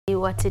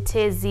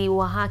watetezi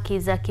wa haki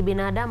za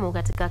kibinadamu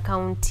katika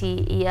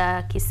kaunti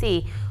ya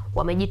Kisii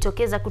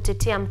wamejitokeza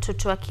kutetea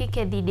mtoto wa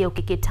kike dhidi ya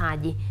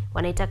ukeketaji.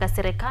 Wanaitaka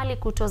serikali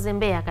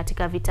kutozembea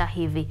katika vita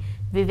hivi.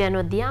 Vivian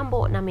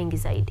Odhiambo na mengi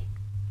zaidi.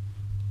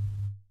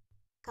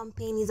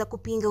 Kampeni za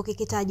kupinga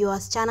ukeketaji wa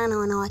wasichana na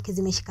wanawake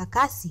zimeshika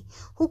kasi,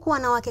 huku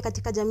wanawake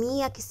katika jamii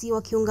ya Kisii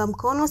wakiunga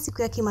mkono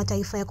siku ya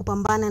kimataifa ya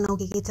kupambana na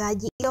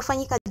ukeketaji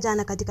iliyofanyika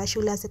jana katika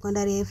shule ya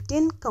sekondari ya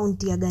 15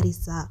 kaunti ya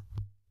Garissa.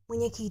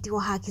 Mwenyekiti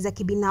wa haki za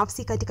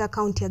kibinafsi katika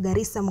kaunti ya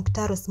Garissa,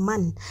 Mukhtar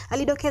Osman,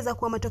 alidokeza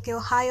kuwa matokeo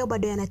hayo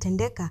bado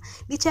yanatendeka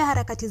licha ya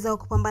harakati zao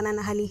kupambana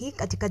na hali hii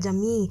katika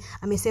jamii.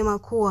 Amesema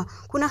kuwa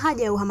kuna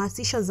haja ya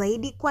uhamasisho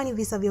zaidi kwani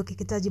visa vya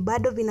ukeketaji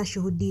bado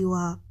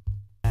vinashuhudiwa.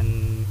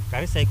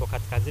 Garissa iko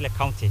katika zile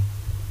county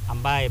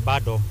ambaye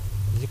bado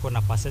ziko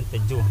na percentage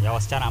juu ya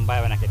wasichana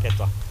ambao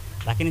wanakeketwa.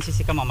 Lakini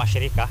sisi kama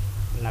mashirika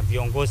na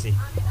viongozi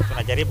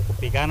tunajaribu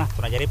kupigana,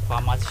 tunajaribu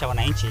kuhamasisha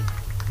wananchi,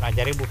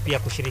 tunajaribu pia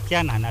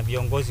kushirikiana na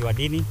viongozi wa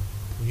dini,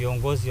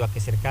 viongozi wa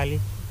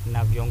kiserikali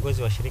na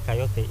viongozi wa shirika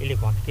yote ili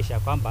kuhakikisha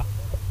kwamba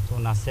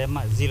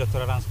tunasema zero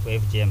tolerance to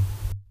FGM.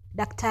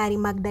 Daktari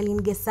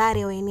Magdalene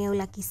Gesare wa eneo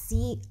la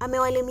Kisii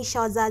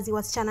amewaelimisha wazazi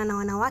wasichana na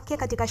wanawake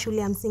katika shule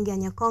ya msingi ya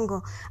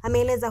Nyakongo.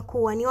 Ameeleza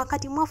kuwa ni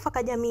wakati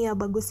mwafaka jamii ya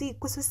Bagusi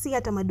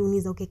kususia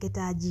tamaduni za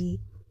ukeketaji.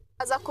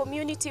 As a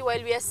community,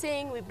 while we are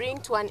saying we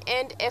bring to an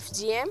end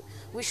FGM,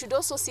 we should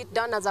also sit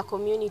down as a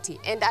community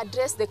and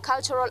address the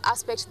cultural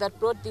aspect that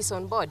brought this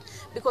on board,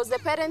 because the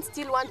parents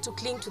still want to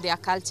cling to their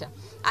culture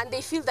and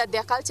they feel that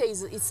their culture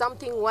is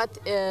something worth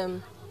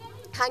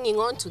hanging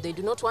on to. They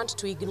do not want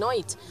to ignore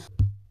it.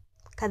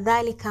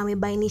 Kadhalika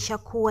amebainisha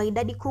kuwa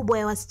idadi kubwa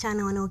ya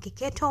wasichana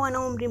wanaokeketwa wana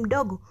umri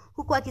mdogo,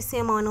 huku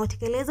akisema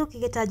wanaotekeleza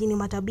ukeketaji ni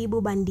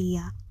matabibu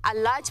bandia. A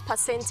large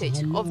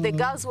percentage of the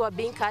girls who are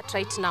being cut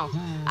right now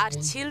are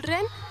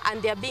children,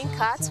 and they are being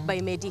cut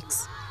by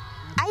medics.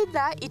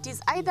 It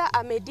is either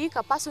a medic,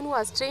 a person who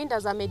has trained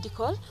as a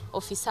medical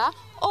officer,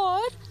 or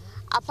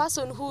a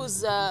person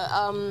who's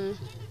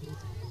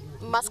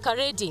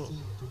masquerading.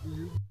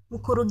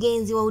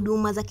 Mkurugenzi wa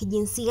huduma za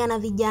kijinsia na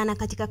vijana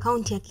katika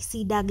kaunti ya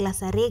Kisii,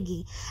 Douglas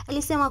Aregi,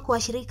 alisema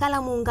kuwa shirika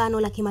la muungano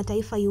la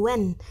kimataifa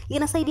UN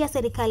linasaidia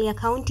serikali ya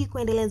kaunti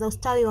kuendeleza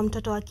ustawi wa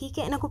mtoto wa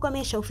kike na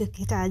kukomesha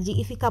ukeketaji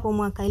ifikapo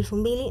mwaka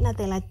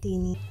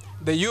 2030.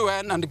 The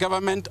UN and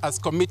government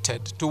has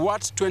committed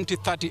towards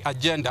 2030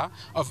 agenda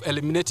of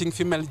eliminating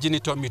female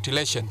genital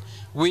mutilation.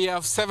 We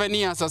have 7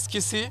 years as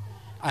Kisii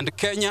and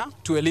Kenya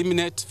to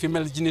eliminate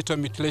female genital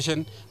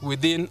mutilation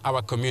within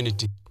our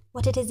community.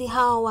 Watetezi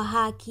hao wa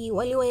haki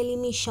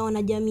waliwaelimisha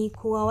wanajamii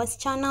kuwa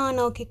wasichana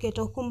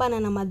wanaokeketwa hukumbana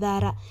na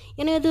madhara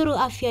yanayodhuru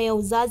afya ya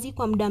uzazi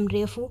kwa muda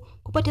mrefu,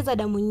 kupoteza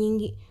damu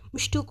nyingi,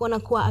 mshtuko na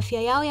kuwa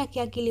afya yao ya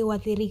kiakili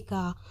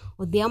huathirika.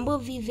 Odhiambo,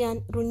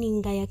 Vivian,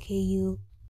 runinga ya KU.